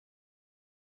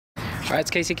Alright,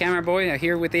 it's Casey Camera Boy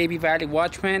here with AB Valley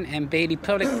Watchman and Bailey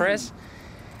Public Press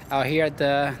out here at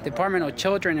the Department of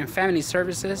Children and Family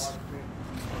Services.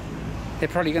 They're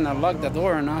probably gonna lock the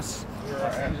door on us.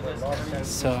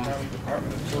 So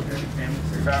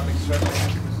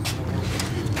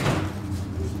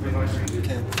You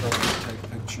can't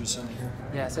take pictures in here.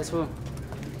 yeah, says who?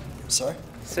 Sorry?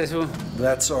 Says who?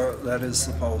 That is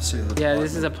the policy of the Yeah, department.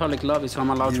 this is a public lobby, so I'm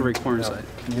allowed to record inside.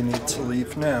 You need to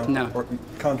leave now. No. Or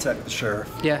contact the sheriff.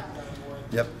 Yeah,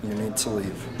 Yep, you need to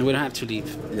leave. we don't have to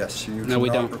leave. Yes, you No, we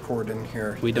cannot don't. record in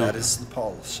here. We don't. That is the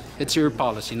policy. It's your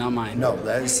policy, not mine. No,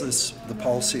 that is the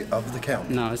policy of the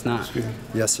county. No, it's not.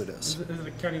 Yes, it is. Is it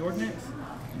a county ordinance?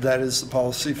 That is the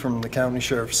policy from the county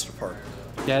sheriff's department.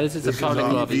 Yeah, this is a public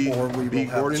lobby. Or we will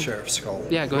have Gordon? the sheriff's call.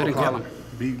 Yeah, go ahead and call him.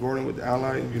 B. Gordon with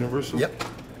Allied Universal. Yep.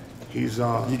 He's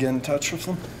You get in touch with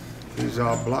them?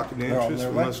 blocking the They're on entrance their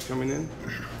from way. us coming in.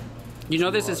 You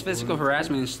know this is physical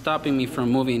harassment and stopping me from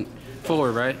moving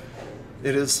forward, right?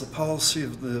 It is the policy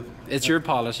of the. It's your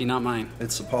policy, not mine.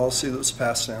 It's a policy that was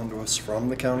passed down to us from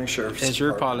the county sheriff's It's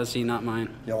your department. policy, not mine.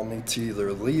 Y'all need to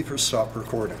either leave or stop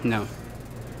recording. No.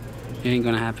 It ain't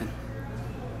gonna happen.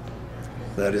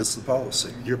 That is the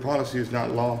policy. Your policy is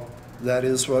not law. That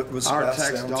is what was Our passed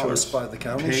tax down to us dollars by the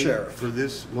county pay sheriff. for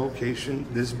this location,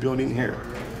 this building here.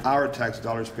 Our tax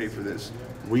dollars pay for this.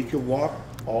 We could walk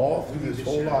all through this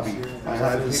whole lobby. I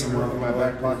have the paperwork in my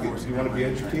back pocket. Do you want to be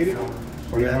educated?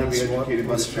 Or you want That to be is what educated by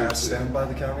the was sheriff? passed down by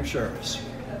the county sheriffs.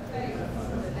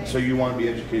 So you want to be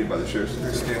educated by the sheriff?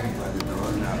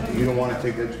 You don't want to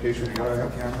take the education from what I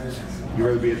have? You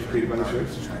rather be educated by the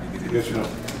sheriff? Yes or no?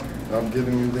 I'm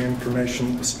giving you the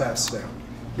information that was passed down.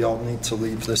 Y'all need to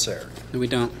leave this area. We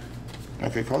don't.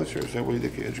 Okay, call the sheriff. That way they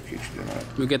can educate you. Then.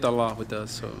 We get the law with us,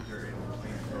 so.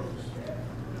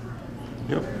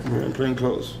 Yep, we're in plain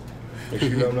clothes. Make sure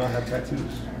you don't know I have tattoos.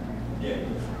 Yeah.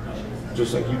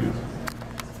 Just like you do.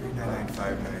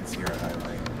 3995 minutes here at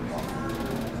Highlight.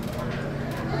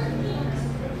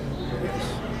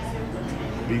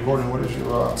 B. Gordon, what is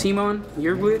your Timon,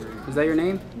 you're good? Is that your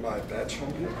name? My badge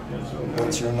number?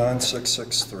 What's your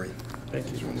 9663? Thank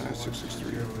you.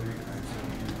 9663.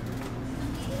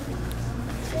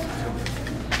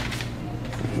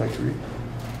 Would you like to read?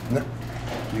 No.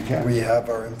 You can. We have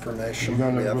our information. You're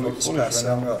We gonna have look what was foolish passed right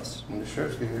down to now. us. When the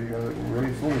sheriff's get here, you're gonna look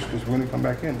really foolish because we're gonna come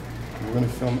back in. We're gonna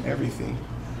film everything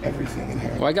in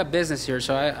here. Well, I got business here,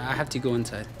 so I have to go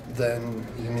inside. Then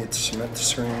you need to submit the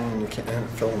screen and you can't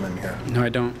film in here. No, I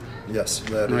don't. Yes,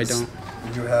 that No, I is. don't.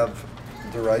 You have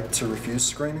the right to refuse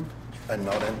screening and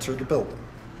not enter the building.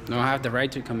 No, I have the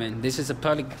right to come in. This is a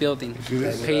public building see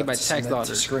this? paid by You have to tax submit to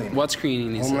dollars. screening. What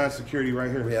screening is Homeland it? Security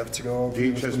right here. We have to go over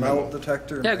DHS with the memo. metal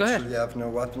detector. Yeah, make go ahead. Sure you have no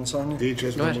weapons on you.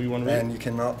 DHS Go ahead. memo you want to read? And you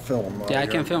cannot film. while Yeah, I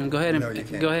you're can in film. here. Go ahead No, and you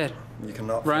can't. go ahead. You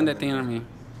cannot Run film that in thing here. on me.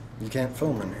 You can't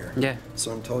film in here. Yeah.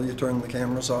 So until you turn the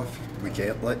cameras off, we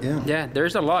can't let you in. Yeah,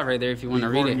 there's a law right there if you want to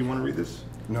read Gordon, you it. want to read this?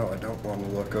 No, I don't want to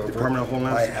look over. Department of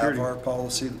Homeland I Security. have our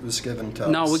policy that was given to us.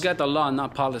 No, we got the law,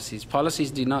 not policies. Policies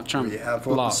do not trump We have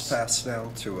what laws. was passed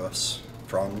down to us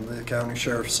from the county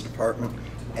sheriff's department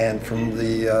and from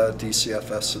the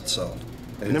DCFS itself.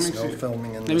 me There's see no it.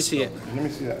 filming in me this see it. building. Let me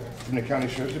see that. From the county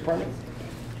sheriff's department?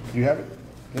 You have it?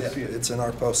 Let's see Yeah, it. it's in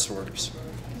our post orders.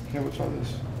 Okay, what's all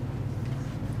this?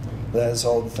 That is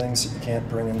all the things that you can't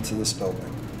bring into this building.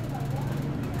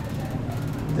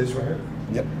 This right here?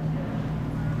 Yep.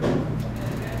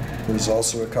 There's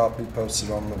also a copy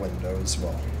posted on the window as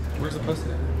well. Where's it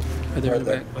posted? Right there in Right the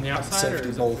there. back. On the outside, or Safety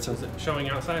is bulletin. it showing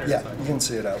outside or Yeah, inside? you can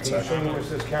see it Can you outside. show me where it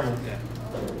says camera?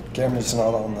 Camera's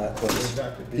not on that list.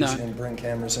 Exactly. Because No. you can bring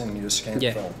cameras in, you just can't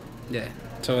Yeah. film. Yeah.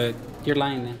 So you're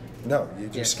lying then. No, you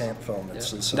just Yeah. can't film.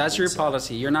 It's as simple That's your as that.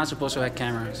 policy. You're not supposed to have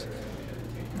cameras.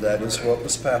 That is what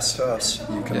was passed to us.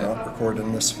 You cannot record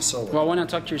in this facility. Well, I want to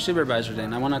talk to your supervisor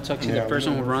then. I want to talk to Yeah, the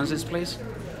person we who runs this place.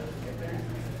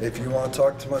 If you want to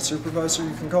talk to my supervisor, you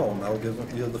can call him. I'll give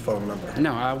you the phone number.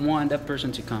 No, I want that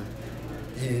person to come.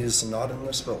 He is not in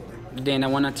this building. Then I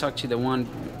want to talk to the one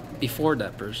before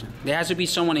that person. There has to be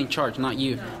someone in charge, not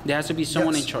you. There has to be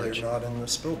someone in Yes, charge. They're not in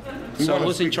this building. So wanna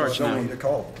who's in speak to charge Tell now? me to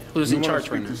call. Who's We in wanna charge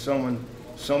speak right now? to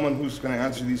someone who's going to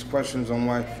answer these questions on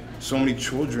why so many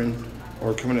children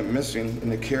are coming up missing in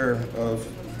the care of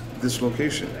this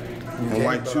location, and Okay,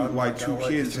 why but two I'm not two gonna let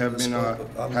kids you have do been this,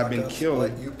 but I'm have not been gonna killed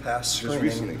let you pass just screening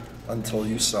recently. until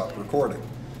you stop recording.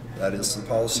 That is the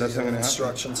policy That's not and gonna happen.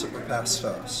 instructions that were passed to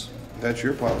us. That's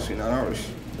your policy, not ours.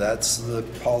 That's the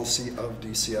policy of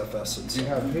DCFS You itself.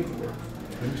 have paperwork.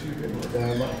 Let me see your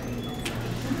paperwork.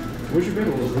 Where's your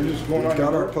paperwork? We're just going We've on.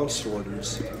 got your our work. post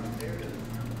orders.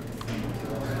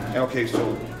 Okay,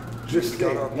 so just We've say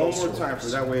got it our one more post time, orders. so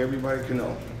that way everybody can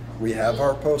know. We have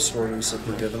our post orders that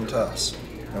were given to us,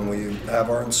 and we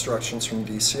have our instructions from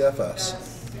DCFS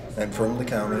and from the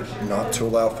county not to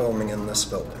allow filming in this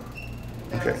building.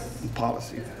 Okay,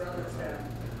 policy.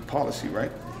 Policy,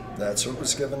 right? That's what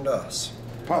was given to us.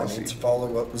 Policy. I need to follow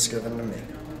what was given to me.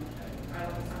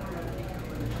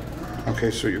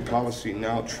 Okay, so your policy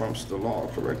now trumps the law,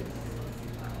 correct?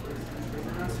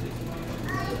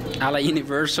 I like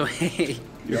Universal.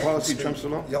 Your policy trumps the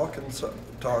law? Y'all can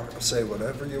say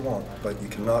whatever you want, but you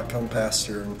cannot come past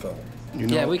here and film. You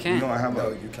know, Yeah, we can. You know I have No,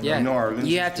 a, you cannot. Yeah, you know our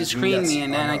you have to screen me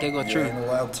and then I can go You through. ain't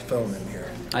allowed to film in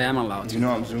here. I am allowed to. You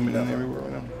know I'm zooming in everywhere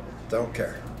right now? Don't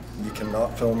care. You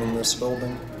cannot film in this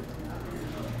building.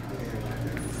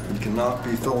 You cannot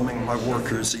be filming my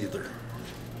workers either.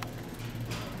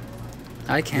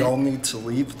 I Y'all can't. need to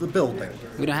leave the building.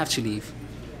 We don't have to leave.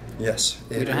 Yes,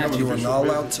 don't have to. you are Official not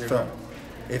allowed business to here film.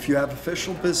 If you have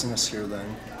official business here, then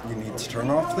you need to turn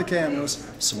off the cameras,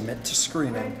 submit to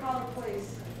screening.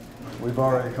 We've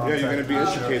already Yeah, contacted. you're gonna be the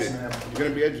educated. sheriff's You're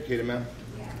gonna be educated, man.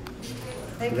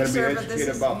 Thank You're you, gonna be sir, but this educated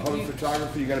is. about public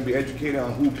photography. You're gonna be educated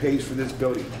on who pays for this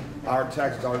building. Our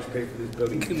tax dollars pay for this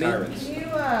building. Tyrants. Can you,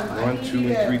 One,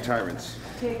 two, and three tyrants.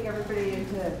 take everybody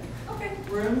into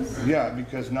rooms? Yeah,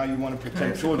 because now you want to Can I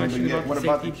protect ask a children, but question yet about what the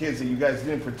about the safety? kids that you guys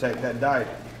didn't protect that died?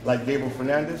 Like Gabriel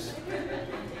Fernandez?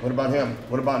 What about him?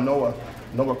 What about Noah?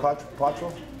 Noah Patro?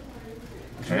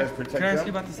 Did you guys protect Can I ask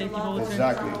you them? about the safety bulletin?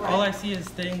 Exactly. All I see is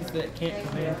things that can't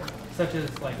come in, such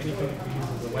as like anything that could be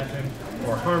used as a weapon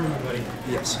or harm anybody.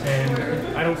 Yes.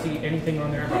 And I don't see anything on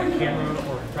there about a camera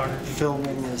or photography.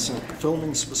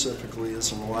 Filming specifically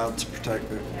isn't allowed to protect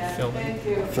the Filming.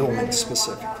 filming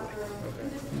specifically.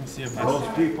 Let me see if Those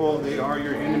people, they are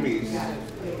your enemies.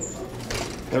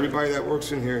 Everybody that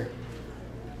works in here,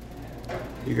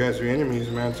 you guys are enemies,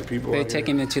 man, to people. They out take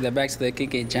here. him into the back so they could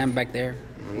get jammed back there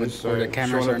On where this the side,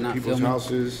 cameras showing are up not to people's filming.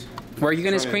 houses, Where are you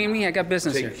gonna trying to screen me? I got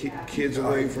business here. take kids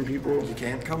away from people. You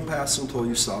can't come past until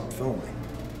you stop filming.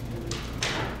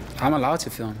 I'm allowed to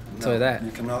film. Tell you that.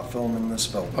 You cannot film in this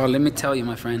building. Oh, let me tell you,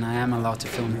 my friend, I am allowed to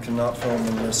You film. cannot film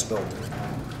in this building.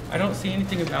 I don't see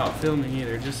anything about filming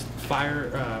either. Just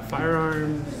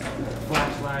firearms,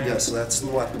 flashlights. Yes, that's the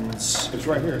weapons. It's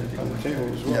right here on the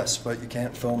table as well. Yes, but you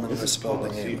can't film in This this is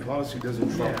building policy. either. Policy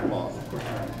doesn't trump the law.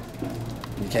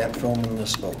 You can't film in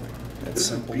this building. It's This is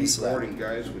simple beat as that. boarding,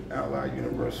 guys, with Allied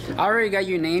University. I already got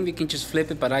your name. You can just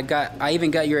flip it, but I even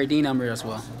got your ID number as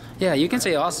well. Yeah, you can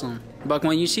say awesome. But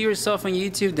when you see yourself on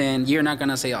YouTube, then you're not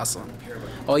gonna say awesome.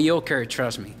 Oh, you'll care.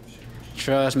 Trust me.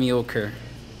 Trust me, you'll care.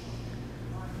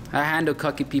 I handle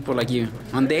cocky people like you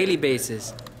on a daily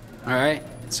basis. All right.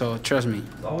 So trust me.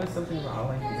 There's always something about I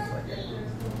like things like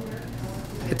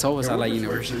that. It's always I like We're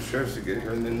University. just waiting for the sheriffs to get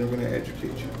here, and then they're going to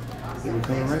educate you. Then we're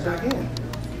coming right back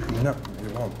in. No, we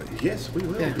won't be. Yes, we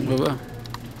will. Yeah, be. we will.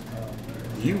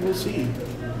 You will see.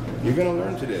 You're going to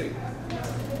learn today.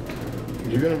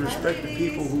 You're going to respect the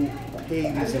people who pay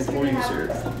these employees here.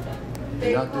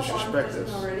 And not disrespect us.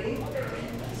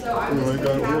 So I'm Oh, I just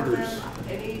got gonna orders. have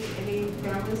any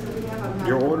families that we have. I'm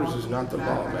Your having orders is not the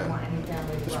law, man.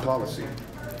 It's policy.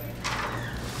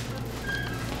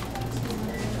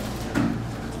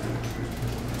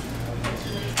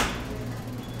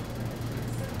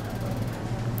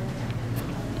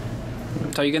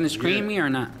 So you gonna screen me or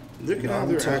not? Look at how Not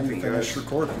they're until you acting, finish guys.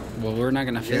 recording. Well, we're not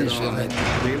gonna finish it.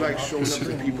 They like showing up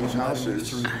at people's houses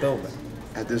Through the building.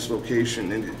 at this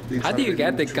location. And they How try do to you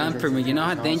get the remove gun children from me? You know how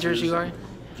people's dangerous houses you are? and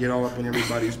Get all up in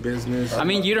everybody's business. I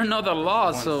mean, you don't know the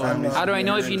law, so how do I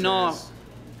know if you know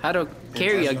how to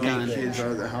carry a And gun? take kids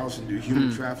out of the house and do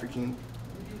human trafficking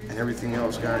and everything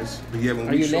else, guys. But yeah, when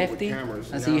Are we you show up with lefty?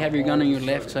 cameras, I see you now have your gun all on of your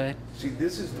a left sudden- side. See,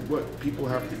 this is what people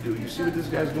have to do. You see what this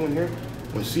guy's doing here?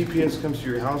 When CPS comes to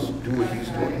your house, do what he's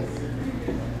doing.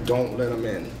 Don't let him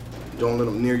in. Don't let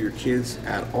him near your kids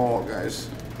at all, guys.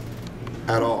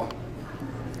 At all.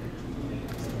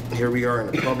 Here we are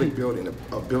in a public building,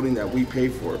 a building that we pay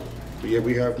for. But yet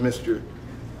we have Mr.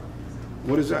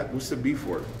 What is that? What's the B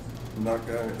for? I'm not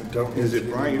gonna, don't. Is it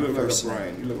need to Brian? You look like a first name.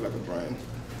 Brian. You look like a Brian.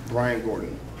 Brian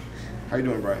Gordon. How you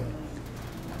doing, Brian?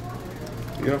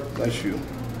 Yep, that's you.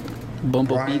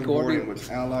 Bumblebee Brian Gordon Gordon.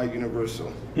 with Allied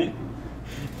Universal.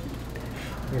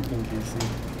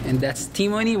 And that's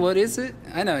T-Money, what is it?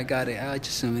 I know I got it. I'll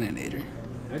just zoom in it later.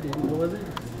 I didn't. What was it?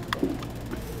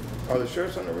 Are the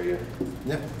sheriffs on the radio?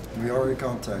 Yeah, we already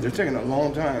contacted. They're taking a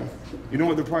long time. You know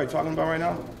what they're probably talking about right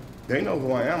now? They know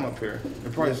who I am up here.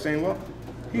 They're probably saying, well,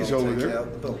 he's They'll over take you there.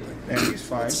 out the building. And he's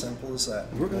fine. It's simple as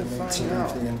that. We're gonna We need find to leave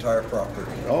out. the entire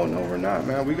property. Oh, no, we're not,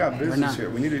 man. We got business not. here.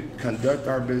 We need to conduct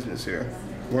our business here.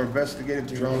 We're investigative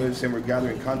journalists and we're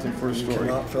gathering content for a You story.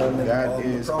 cannot film in That on the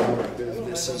is our property.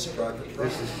 business. This is private This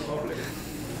property. is public.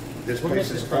 This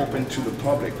place is open to the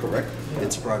public, correct?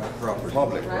 It's private property.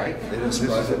 Public, right? It is This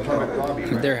is a private public property.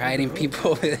 lobby, right? They're hiding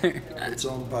people over there. It's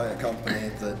owned by a company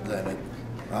that then it,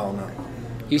 I don't know.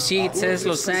 You see, it Who says is this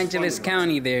Los place Angeles funded by?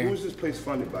 County Who there. is this place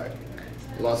funded by?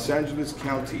 Los Angeles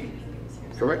County,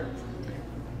 correct?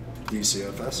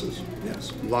 DCFS is,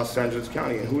 yes. Los Angeles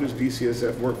County. And who does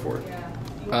DCSF work for?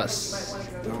 Us.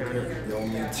 Don't care. You'll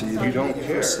need to either You don't leave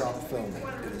care. or stop filming.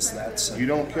 It is that simple. You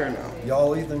don't care now.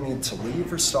 Y'all either need to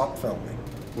leave or stop filming.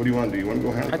 What do you want to do? You want to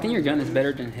go hand? I think your gun is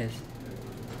better than his.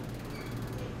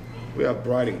 We have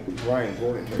Brian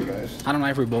Gordon here, guys. I don't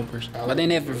like revolvers, but they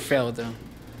never fail though.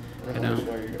 I don't know how much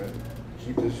longer you're gonna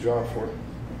keep this job for.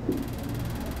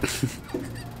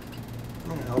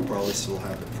 I'll probably still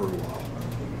have it for a while.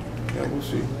 Yeah, we'll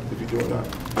see if you do or not.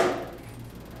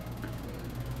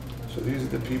 So these are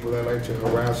the people that like to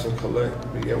harass and collect.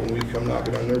 But yet when we come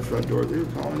knocking on their front door, they're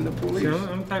calling the police. See,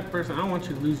 I'm the type of person, I don't want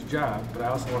you to lose your job, but I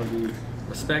also want to be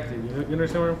respected. You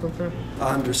understand where I'm coming from?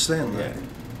 I understand that.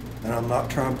 And I'm not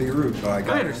trying to be rude, but I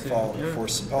got to understand, follow yeah.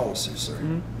 enforce the policy,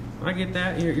 sir. I get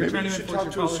that. You're Maybe trying you to should enforce talk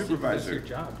your to a policy, but that's supervisor. your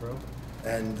job, bro.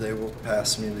 And they will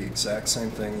pass me the exact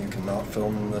same thing. You cannot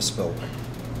film in this building.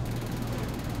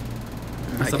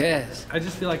 I guess. I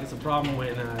just feel like it's a problem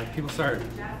when people start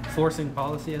forcing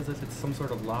policy as if it's some sort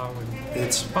of law when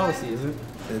It's policy isn't.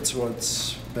 It's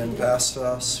what's been passed to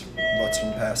us, what's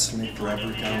been passed to me for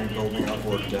every county building I've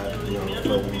worked at,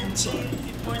 filming inside.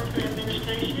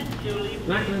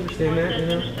 And I can understand that, you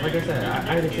know. Like I said,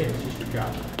 I understand it's just your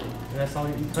job. And that's all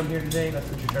you come here today, that's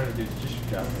what you're trying to do, it's just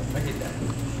your job. I get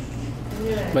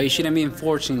that. But you shouldn't be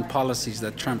enforcing policies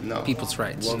that trump No. people's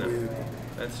rights. What No. we,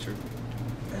 That's true.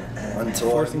 until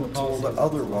Enforcing I'm the told policies.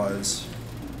 otherwise,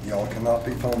 y'all cannot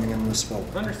be filming in this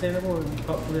building. Understandable, and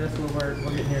hopefully that's what we're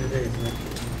getting here today.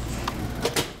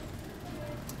 So.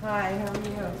 Hi, how are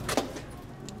you?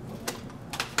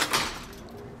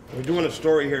 We're doing a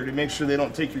story here to make sure they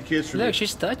don't take your kids from Look, you.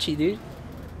 she's touchy, dude.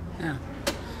 Yeah.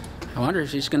 I wonder if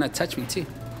she's gonna touch me too.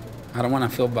 I don't want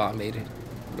to feel violated.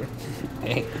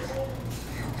 Hey.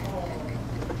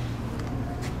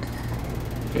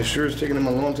 It sure is taking them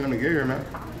a long time to get here, man.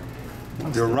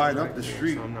 They're right up the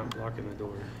street. So I'm not blocking the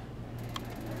door.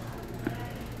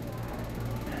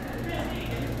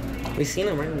 We seen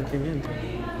him right when we came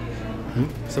in.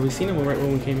 So we seen him right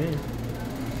when we came in.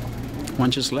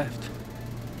 One just left.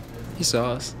 He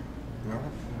saw us. No?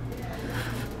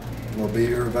 We'll be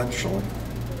here eventually.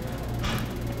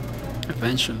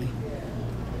 Eventually.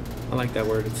 I like that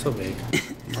word. It's so vague.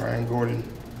 Brian Gordon.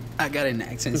 I got an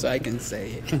accent, so I can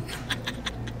say it.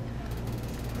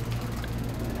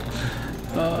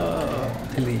 Oh,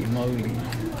 holy moly.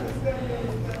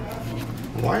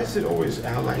 Why is it always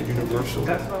Allied Universal?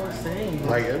 That's what we're saying.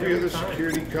 Like every other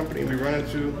security company we run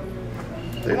into,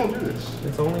 they don't do this.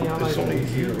 It's only Allied. It's only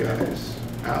you guys.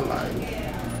 Allied.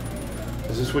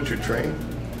 Is this what you're trained?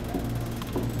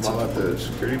 While at the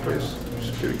security place,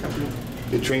 security company?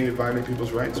 They train you to violate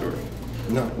people's rights, or?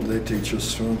 No, they teach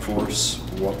us to enforce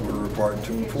what we're required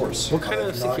to enforce. What kind I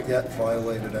of have not yet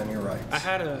violated any rights. I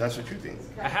had a That's what you think.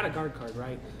 guard card,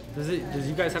 right? Does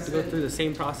you guys have to go through the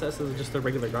same process as just a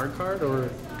regular guard card, or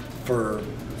For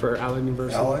Allied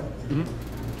Universal? Allied,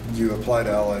 you apply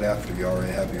to Allied after you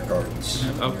already have your cards.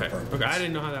 and your Okay. permits. Okay. I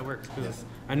didn't know how that works because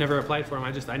I never applied for them.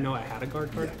 I know I had a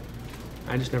guard card.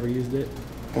 I just never used it.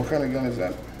 What kind of gun is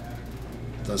that?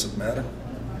 Does it matter?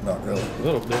 Not really. A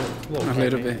little bit. A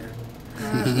little bit.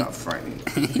 It's not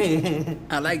frightening.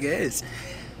 I like this.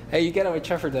 Hey, you gotta watch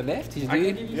out for the lefties, I can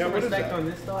dude. give you Yeah, some what is respect that? on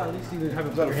this though. At least you have a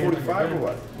Is that a 45 or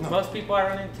what? Most people I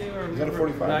run into or that a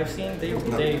 45? that I've seen, they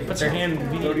put their hand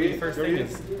immediately 38? first thing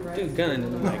is, dude, gun. And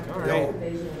I'm like, all right.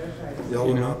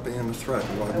 Y'all are not being a threat.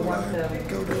 Why would I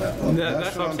go to that level?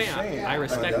 That's what I'm saying. I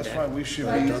respect That's why that. we should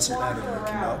It be. doesn't matter. We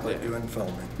cannot let you in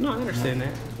filming. No, I understand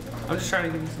that. I'm just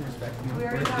trying to give you some respect.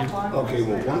 You know? Okay,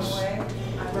 well,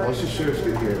 once the sheriffs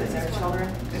get here,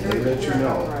 and they let you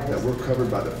know that we're covered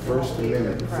by the First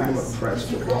Amendment, the freedom of press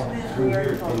to walk through here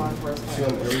and film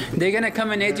everything. They're gonna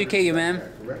come and educate you, man.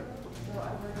 Correct?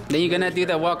 Then you're gonna do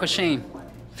the walk of shame.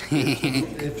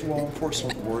 If law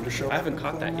enforcement were to show up, I haven't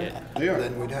caught that yet. They are.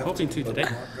 then we'd have Hoping to, to but today.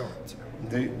 we're not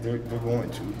going to. They're going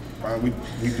to.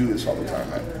 We do this all the time,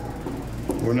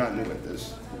 man. We're not new at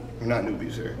this. We're not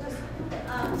newbies here.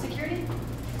 Security?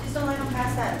 Just don't let them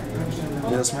pass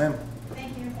that. Yes, ma'am.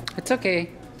 Thank you. It's okay.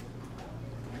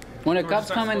 When the cops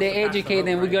come and they educate,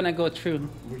 then we're gonna go through.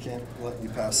 We can't let you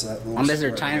pass that. We'll Unless they're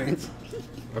swear. tyrants.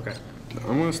 Okay.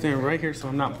 I'm gonna stand right here so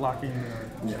I'm not blocking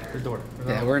the door.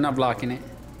 Yeah, we're not blocking it.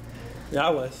 Yeah, I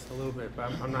was a little bit,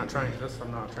 but I'm not trying.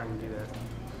 I'm not trying to do that.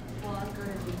 Well, I'm going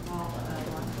to call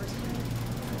law enforcement.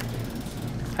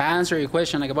 I answered your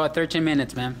question like about 13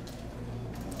 minutes, man.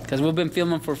 Because we've been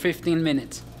filming for 15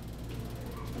 minutes.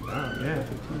 Oh, yeah.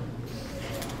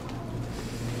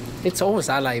 It's always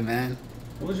I like, man.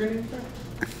 What was your name?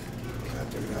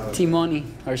 T-Money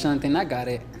or something. I got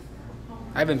it.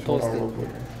 I've been posted.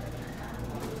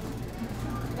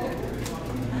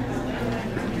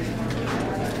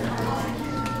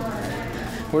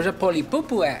 Where's the poli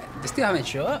poo at? They still haven't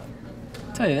shown up.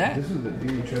 Tell you that. This is the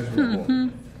DD treasurer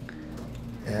home.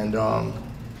 And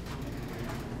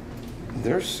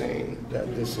they're saying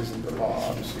that this isn't the law.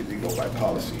 Obviously, they go by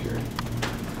policy here.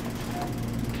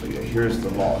 But yeah, here's the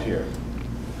law here.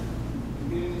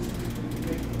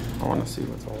 I want to see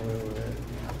what's all over there.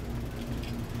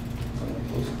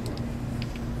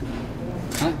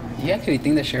 Huh? You actually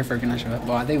think the sheriff are gonna show up?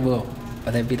 Well, they will.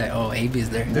 But they'd be like, oh, AB's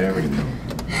there. There we go.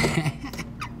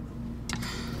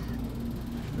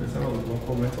 There's a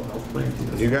local mental health plan.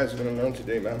 You guys are gonna learn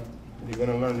today, man. You're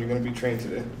gonna learn. You're gonna be trained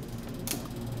today.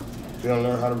 You're gonna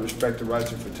learn how to respect the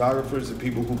rights of photographers, the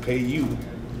people who pay you.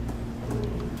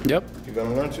 Yep. You're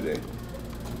gonna learn today.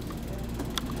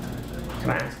 Can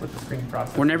I ask what the screening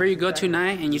process? Whenever you go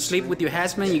tonight and you sleep with your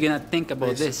husband, you're gonna think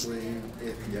about this. Basically,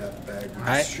 if you have bag, you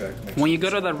Alright? just check. make When you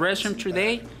sure go to the there's restroom nothing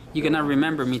today, bad. you're gonna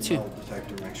remember me too. Metal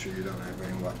detector, make sure you don't have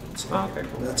any weapons. Oh, okay,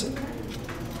 cool. That's it.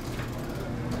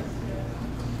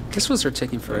 This was are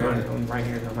taking forever. I'm right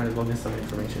here. I might as well get some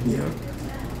information. Yeah.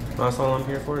 That's all I'm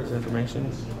here for is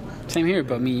information. Same here,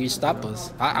 but me, you stop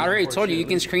us. I already told you, you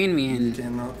can screen me You and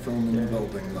cannot film in the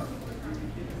building, but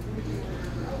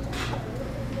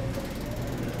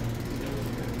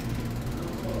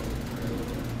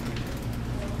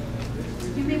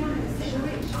You may want to sit. Should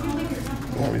we leave your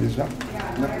phone? You want to read this down?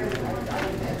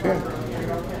 Okay.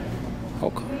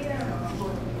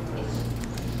 okay.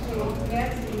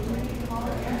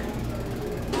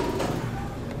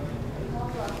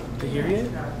 To hear yet?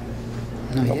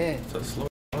 No, yeah. So slow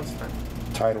response time.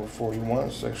 Title 41,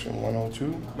 Section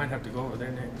 102, Might have to go over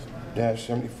there next. dash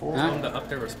 74. Huh? Tell them to up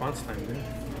their response time, dude.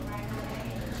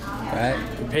 Right.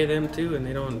 We pay them too, and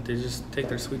they don't. They just take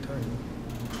their sweet time.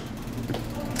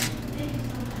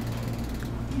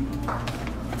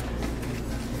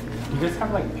 You guys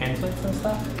have like pamphlets and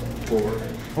stuff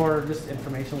for just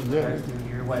information with Yeah. regards to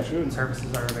here, what Should.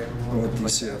 services are available. with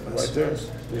Like, DCFS. Right there. There's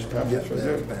Yeah, pamphlets right they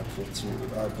there. have pamphlets,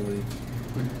 I believe.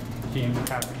 Can you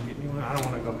have to get me one? I don't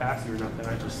want to go past you or nothing.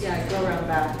 I just. Yeah, go around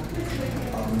back.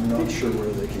 I'm not sure where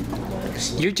they keep them,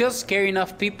 honestly. You're just scaring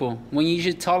enough people when you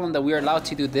should tell them that we're allowed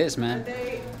to do this, man.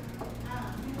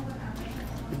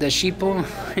 The sheeple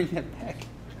in the back.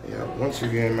 Yeah, once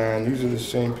again, man, these are the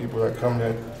same people that come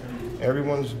to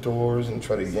everyone's doors and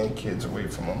try to yank kids away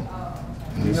from them.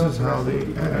 And this is how they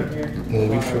act when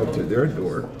we show up to their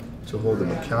door to hold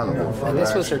them accountable for And their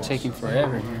this was are actions. taking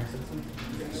forever here.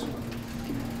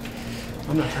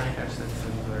 I'm not trying to catch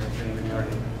citizens or anything. But you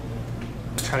already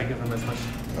try to give them as much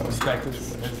respect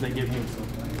as they give me. So.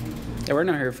 Yeah, we're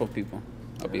not here for people.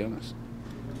 I'll be honest.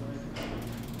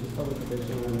 Just public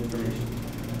official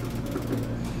information.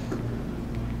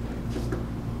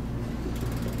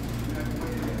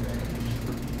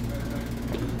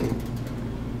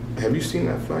 Have you seen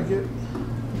that flag yet?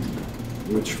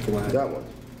 Which flag? That one.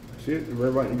 See it? The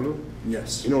red, white, and blue?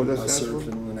 Yes. You know what that I stands served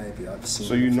for? in the Navy. I've seen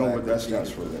So you the know flag what that repeatedly.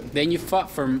 stands for then? Then you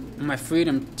fought for my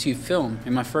freedom to film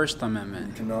in my First You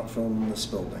Amendment. cannot film in this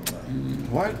building, though.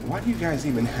 Why do you guys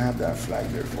even have that flag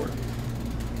there for?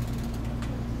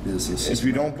 Is this If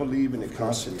you don't believe in the Of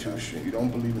course we have. Constitution, you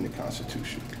don't believe in the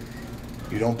Constitution,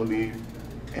 you don't believe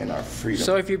in our freedom.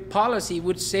 So if your policy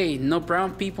would say no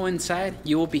brown people inside,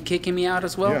 you will be kicking me out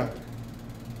as well? Yeah.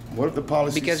 What if the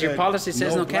policy Because your said policy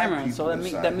says no black camera. So people that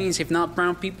inside? means if not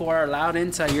brown people are allowed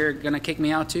inside, you're gonna kick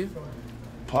me out too?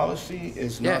 Policy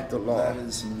is Yeah. not the law. That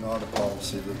is not a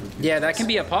policy that would be. Yeah, that can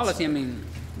be a policy. I mean,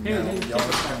 No, y'all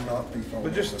cannot be filming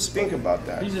But this just think building. about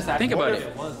that. You just Think about if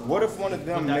it. was. What if one of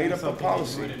them Would that made be up a something that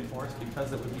policy? You would enforce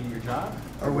because it would be your job,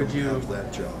 I or would wouldn't you? have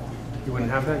that job. You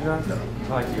wouldn't have that job. No.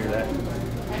 I like to hear that.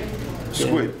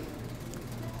 Squid.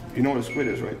 You know what a squid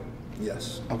is, right?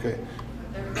 Yes. Okay.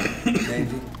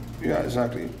 Navy. Yeah,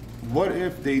 exactly. What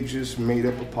if they just made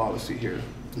up a policy here?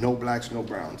 No blacks, no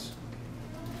browns.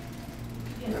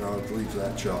 And I would leave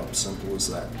that job. Simple as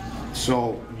that.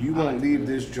 So you won't leave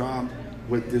this job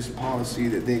with this policy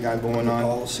that they got going The on,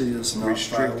 policy is not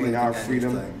restricting our violating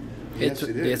freedom? anything. Yes,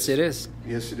 it is. yes, it is.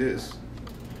 Yes, it is.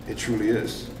 It truly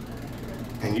is.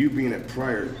 And you being a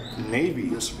prior Navy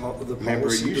The member,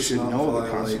 policy you does should not know the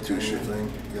violate Constitution.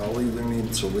 anything. Y'all either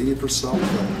need to leave or stop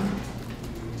filming.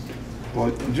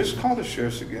 Well, just call the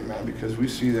sheriffs again, man, because we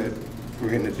see that we're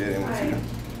hitting a dead end with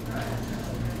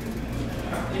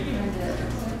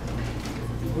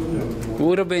you. We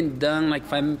would have been done like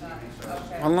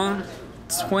how long?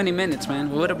 20 minutes, man.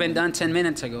 We would have been done 10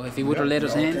 minutes ago if he would have let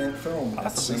us in. Can't film.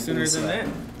 Possibly sooner than that.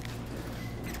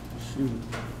 Shoot.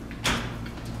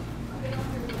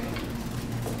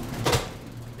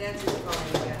 That's just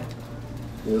calling again.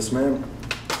 Yes, ma'am.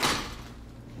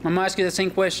 I'm gonna ask you the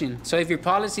same question. So if your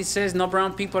policy says no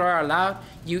brown people are allowed,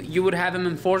 you would have him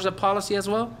enforce the policy as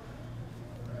well?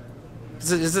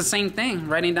 It's the same thing,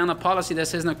 writing down a policy that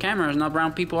says no cameras, no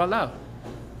brown people allowed.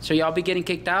 So y'all be getting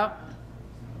kicked out?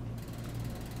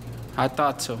 I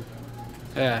thought so.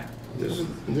 Yeah. This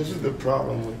is the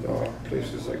problem with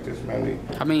places like this, man.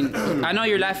 I mean, I know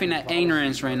you're laughing at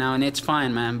ignorance right now, and it's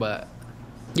fine, man, but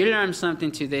you learned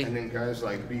something today. And then guys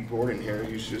like B. Gordon here,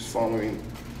 he's just following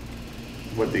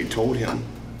what they told him.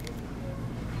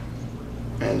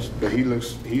 But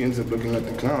he ends up looking like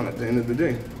the clown at the end of the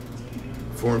day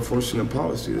for enforcing a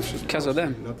policy. That's just Because of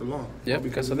policy, them. not the law. Yeah, All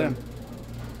because of them.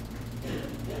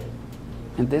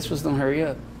 And this was don't hurry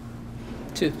up,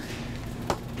 too.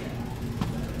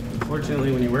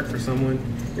 Unfortunately, when you work for someone,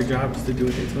 your job is to do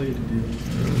what they tell you to do.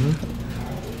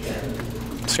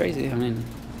 It's crazy. I mean,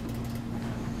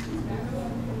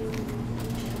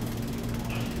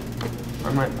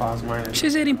 I might pause mine.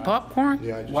 she's eating popcorn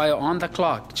Yeah, I just- while on the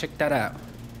clock. Check that out.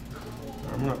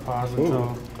 I'm gonna pause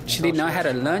until. She did not have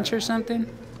a lunch or something?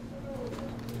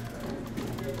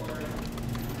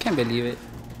 Can't believe it.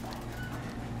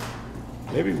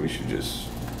 Maybe we should just,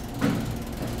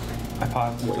 I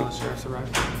paused until the sheriff's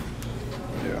arrived.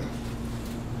 yeah.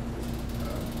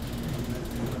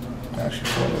 I actually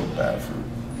feel a little bad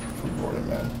for Gordon,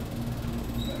 man.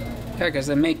 Yeah, because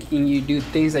they're making you do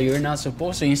things that you're not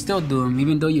supposed to. You still do them,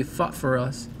 even though you fought for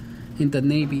us in the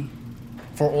Navy.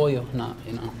 For oil, not,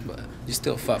 but you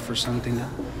still fought for something.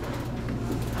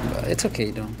 But it's okay,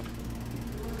 though.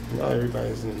 Not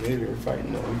everybody's in the Navy or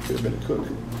fighting, though. He could have been a cook.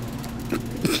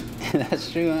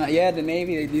 That's true. Yeah, the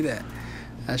Navy, they do that.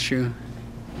 That's true.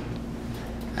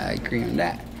 I agree on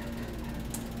that.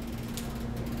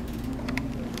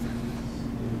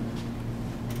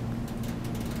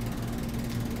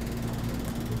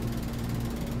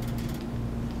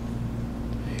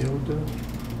 Hilda?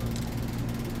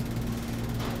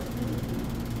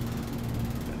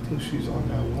 I think she's on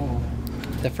that wall.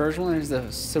 The first one is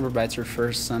the supervisor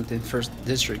first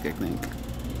district, I think.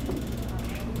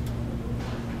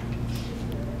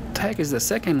 The heck is the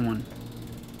second one?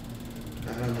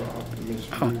 I have an optimist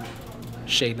Oh, view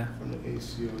Shayla. from the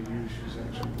ACLU. She's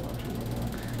actually watching right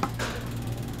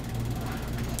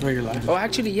Oh, you're live. Oh,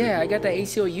 actually, yeah, I got the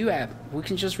ACLU app. We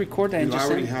can just record that now. and I just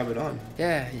already send. have it on.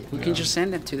 Yeah, we can just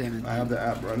send it to them. I have the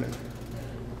app running.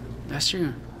 That's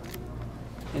true.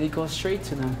 And it goes straight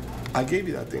to them. I gave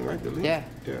you that thing, right? The link? Yeah.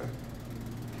 Yeah.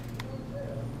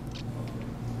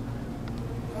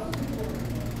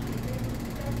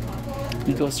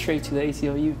 It goes straight to the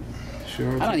ACLU.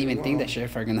 Sure. I don't even think that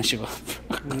sheriff are gonna show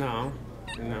up. No,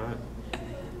 they're not.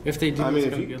 If they do, I mean, it's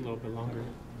if gonna you- get a little bit longer.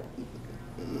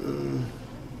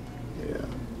 Yeah.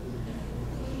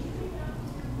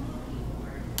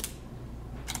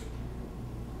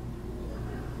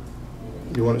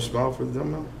 You want to smile for the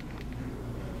thumbnail?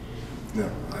 No,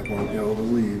 I won't be able to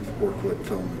leave or quit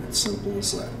filming. It's simple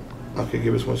as that. Okay,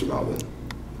 give us one smile then.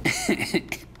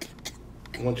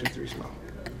 1, 2, 3, smile.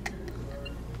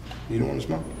 You don't want to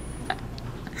smile?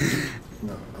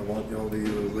 No, I want y'all to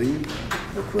either leave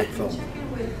or quit filming. Check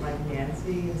in with like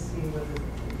Nancy and see whether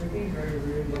they're being very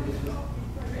rude.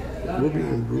 We're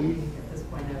being rude At this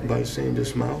point, I by saying to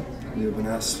smile. You've been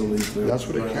asked to leave the That's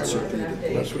what a grounds camera.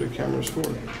 repeatedly. That's what a camera's for.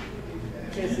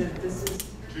 because this is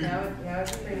now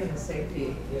it's creating a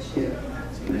safety issue.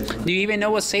 Do you even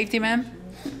know what safety, ma'am?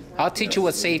 I'll teach you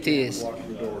what safety is. Lock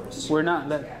your doors. We're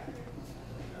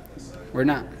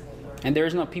not. And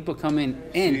there's no people coming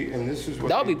See, in. and this is what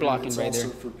They'll they be do blocking It's right also there.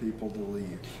 for people to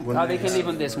leave. when Oh, they can have- leave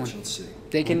on this one. Emergency.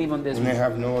 They can leave on this When they one.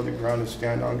 have no other ground to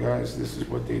stand on, guys, this is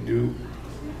what they do.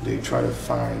 They try to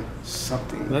find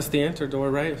something. That's the enter door,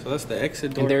 right? So that's the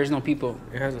exit door. And there's no people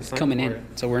It has a sign coming for in. it.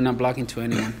 So we're not blocking to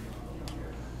anyone.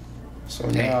 So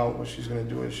now what she's gonna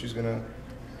do is she's gonna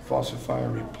falsify a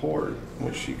report,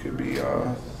 which she could be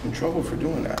in trouble for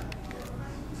doing that.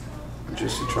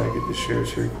 Just to try to get the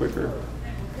sheriffs here quicker.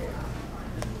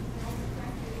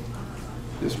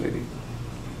 This lady.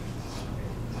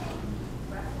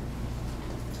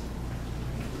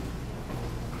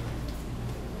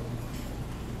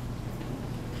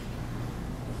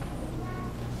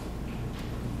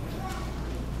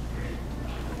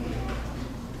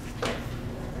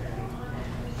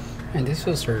 And this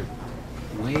was her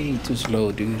way too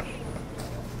slow, dude.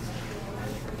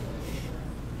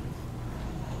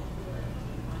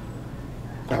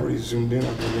 I already zoomed in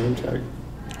on the name tag.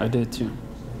 I did too.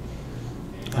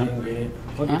 I didn't get it.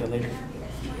 I'll get that later.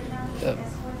 Yep.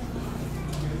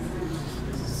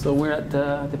 So we're at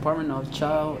the Department of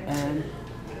Child and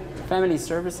Family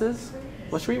Services.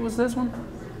 What street was this one?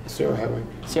 Sarah Highway.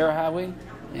 Sierra Highway.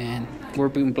 And we're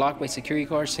being blocked by security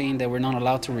guards saying that we're not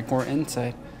allowed to record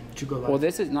inside. Did you go Well,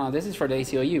 this is for the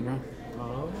ACLU, bro.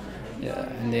 Oh. Yeah,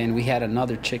 and then we had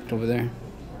another chick over there.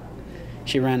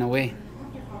 She ran away.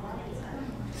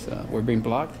 So we're being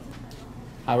blocked.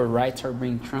 Our rights are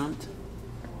being trumped.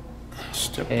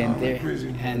 Step down like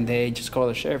crazy. And they just called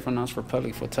the sheriff on us for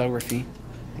public photography.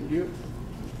 Yep.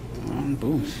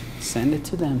 Boom. Send it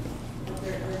to them.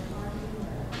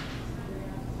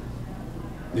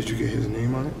 Did you get his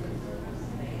name on it?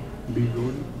 B.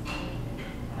 Gordon?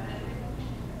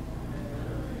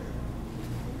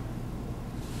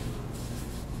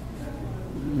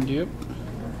 Yep.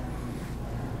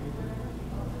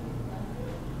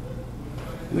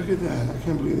 Look at that. I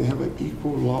can't believe they have an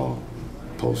equal law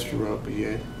poster up, but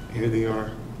yet here they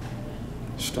are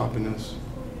stopping us.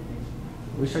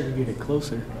 Wish I could get it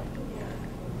closer.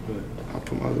 But I'll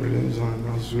put my other lens on.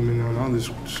 I'll zoom in on all this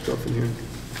stuff in here.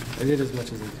 I did as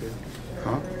much as I could.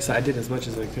 Huh? So I did as much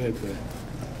as I could, but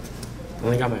I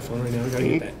only got my phone right now. I gotta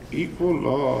get that. Equal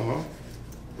law, huh?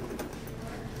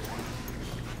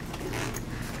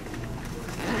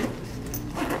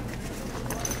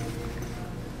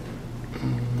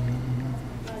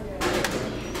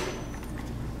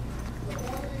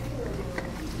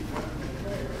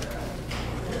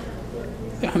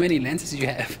 How many lenses you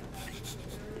have?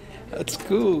 That's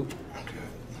cool.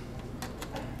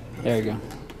 There you go.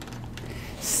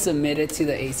 Submit it to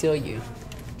the ACLU.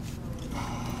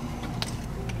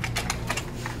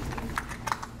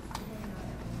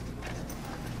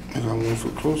 I got one for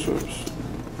close-ups.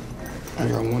 I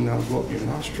got one that'll go up your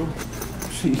nostril.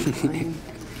 See the pain?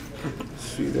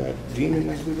 See that demon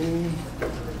that's living in you?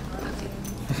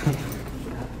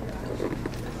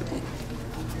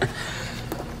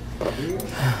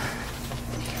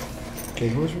 Can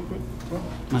you hold this real quick?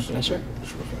 My pleasure.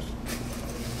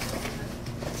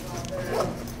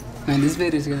 Man, this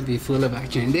video is gonna be full of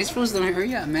action. This was the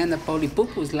area, man. The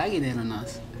polypoop was lagging in on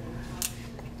us.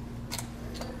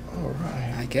 All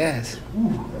right. I guess.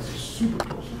 Ooh, that's a super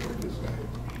close look at this guy.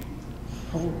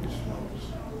 Holy smokes.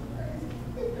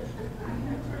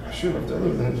 I should have the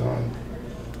other lens on.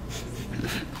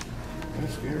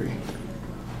 That's scary.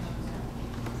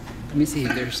 Let me see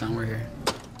if there's somewhere here.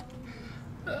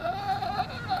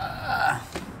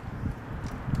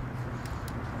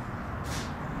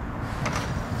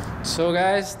 So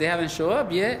guys, they haven't shown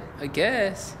up yet, I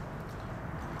guess.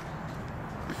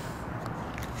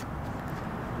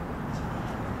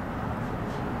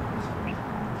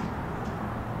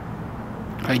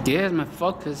 I guess my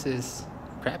focus is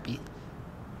crappy.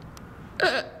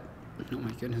 Oh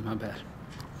my goodness, my bad.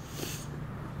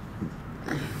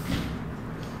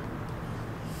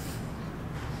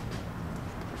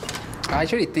 I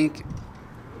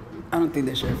don't think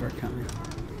the sheriff are coming.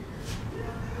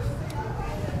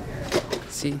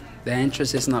 See, the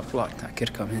entrance is not blocked. I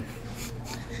could come in.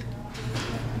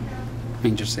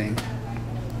 I'm just saying.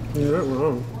 You're not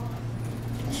wrong.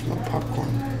 I smell popcorn.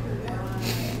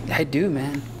 I do,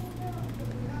 man.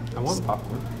 I want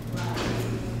popcorn.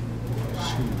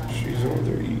 She's over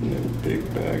there eating a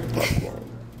big bag of popcorn.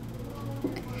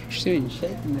 She's even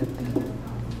shaking that thing.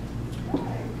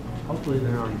 Hopefully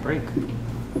they're on break.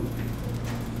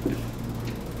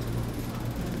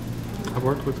 I've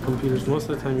worked with computers. Most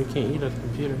of the time you can't eat at a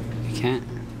computer. You can't.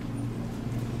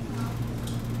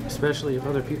 Especially if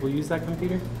other people use that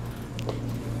computer.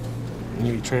 And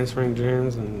you're transferring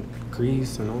germs and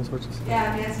grease and all sorts of stuff.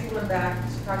 Yeah, Nancy went back,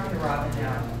 she's talking to Robin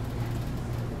now.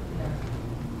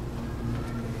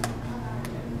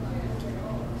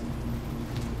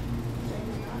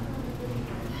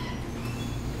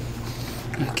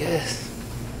 I guess.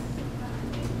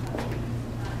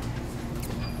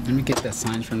 Let me get that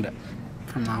sign from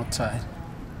outside.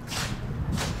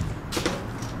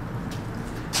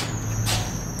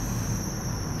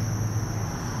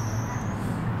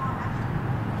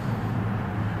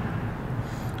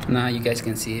 Now you guys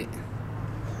can see it.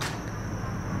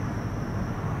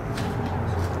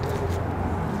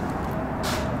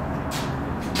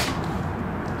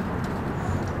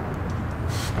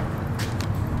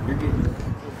 You're getting it.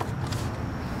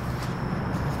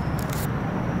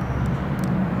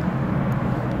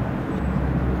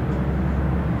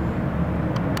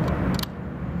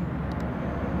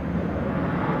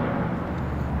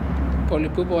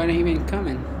 Holy Pupo ain't even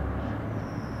coming.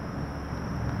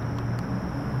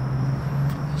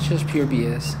 It's just pure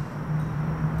BS.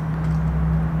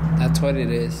 That's what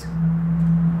it is.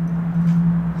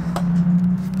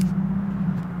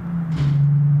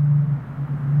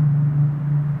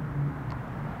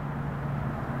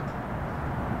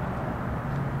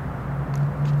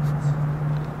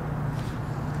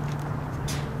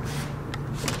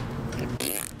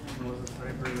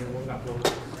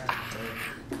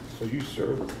 So you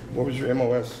served, what was your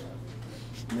MOS?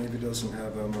 Navy doesn't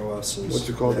have MOSs. What's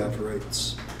it called? They have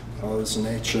rates. I was an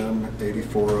HM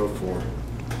 8404.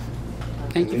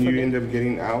 Thank you And for you that. end up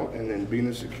getting out and then being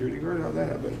a security guard? How'd that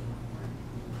happen?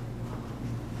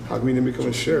 How come you didn't become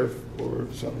a sheriff or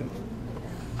something?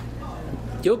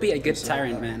 You'll be a good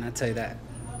tyrant, man. I'll tell you that.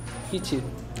 You too.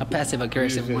 A passive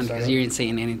aggressive didn't one sign because up? you ain't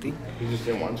saying anything. You just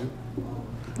didn't want to?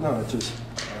 No, I haven't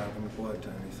applied to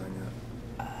anything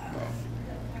yet.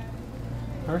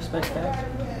 I respect that.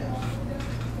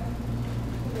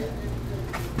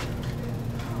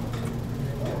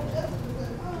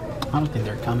 I don't think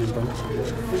they're coming, bro.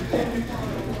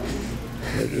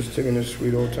 They're just taking their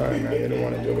sweet old time, man. They don't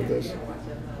want to deal with us.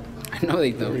 I know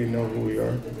they They already don't. know who we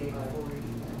are.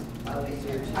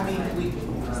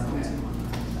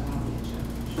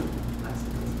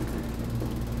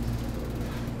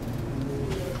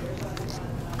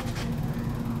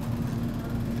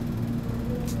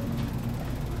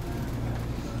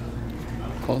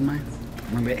 Cold mine?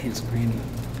 I'm gonna bet him screaming.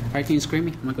 Alright, can you scream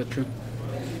me? I'm gonna go through.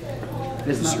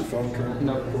 Is your phone currently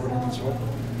No. recording as well?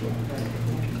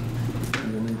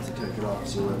 You need to take it off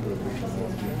so that we can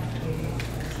log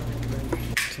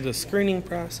in. To the screening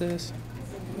process.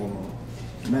 One moment.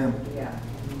 Ma'am.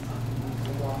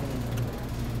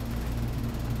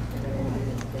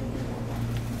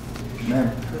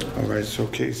 Ma'am. All right, so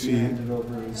He Casey, handed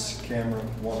over his camera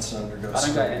once under goes. I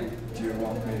don't got any. Do you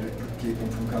want me to keep him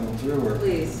from coming through or?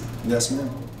 Please. Yes, ma'am.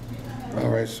 all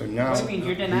right, so now What do you mean?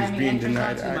 You're he's denying me being entry denied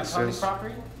onto my public access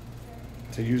property?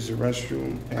 to use the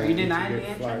restroom and Are you to denying get the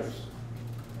entrance? flyers.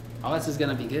 Oh, this is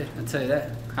gonna be good. I'll tell you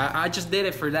that. I just did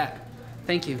it for that.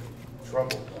 Thank you.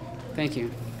 Trouble, Thank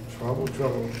you. trouble,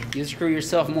 trouble. You screw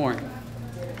yourself more.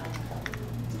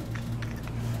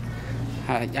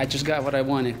 I just got what I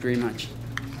wanted, pretty much.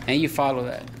 And you follow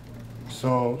that.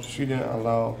 So she didn't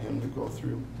allow him to go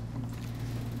through.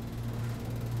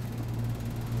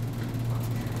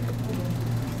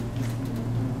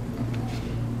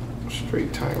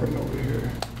 Straight tyrant over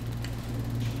here.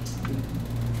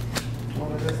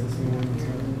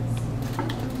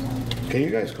 Can you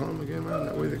guys call him again, man?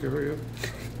 That way they can hurry up.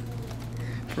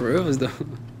 For reals, though.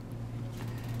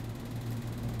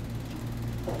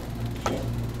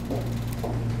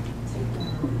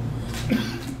 That's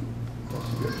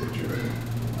a good picture.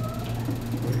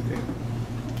 What do you think?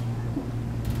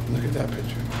 Look at that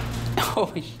picture.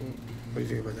 Oh, shit. What do you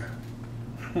think about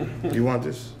that? Do you want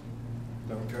this?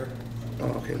 Don't care. Oh,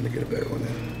 okay, let me get a better one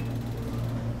then.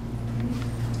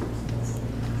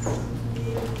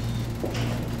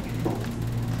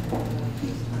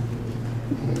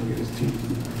 I'm gonna get his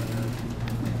teeth.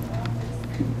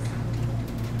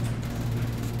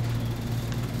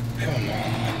 Come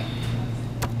on.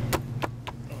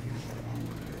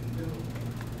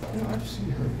 Yeah, I've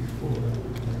seen her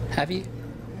before. Have you?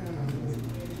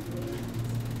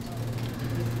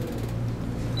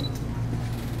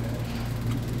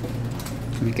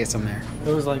 Let me get some there.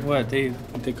 It was like what? They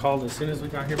called as soon as we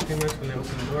got here pretty much when they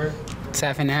opened the door. It's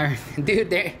half an hour. Dude,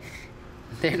 they're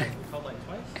They called like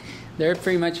twice. they're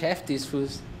pretty much hefties,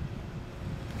 fools.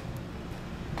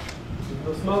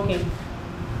 No smoking.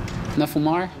 No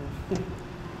fumar?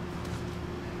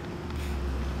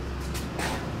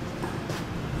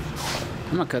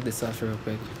 I'm gonna cut this off real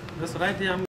quick. That's what I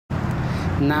did.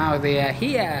 Now they are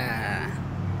here.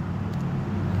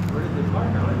 Where did they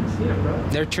park? I didn't see it, bro.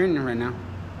 They're turning right now.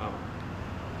 Oh.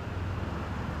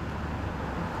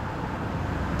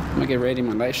 I'm gonna get ready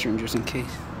my live stream just in case.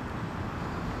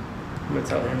 I'm gonna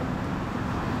tell him.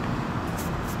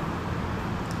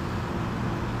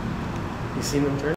 You seen them turn?